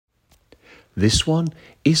This one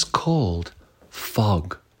is called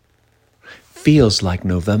Fog. Feels like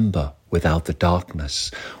November without the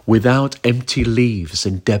darkness, without empty leaves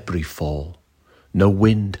and debris fall. No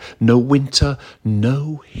wind, no winter,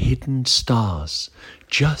 no hidden stars,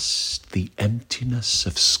 just the emptiness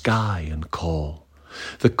of sky and call.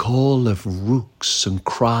 The call of rooks and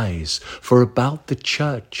cries, for about the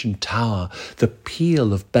church and tower, the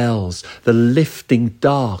peal of bells, the lifting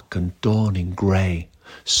dark and dawning grey.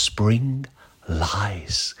 Spring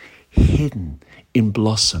lies, hidden in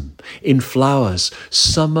blossom, in flowers,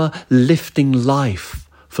 summer lifting life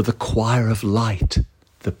for the choir of light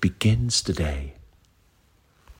that begins today.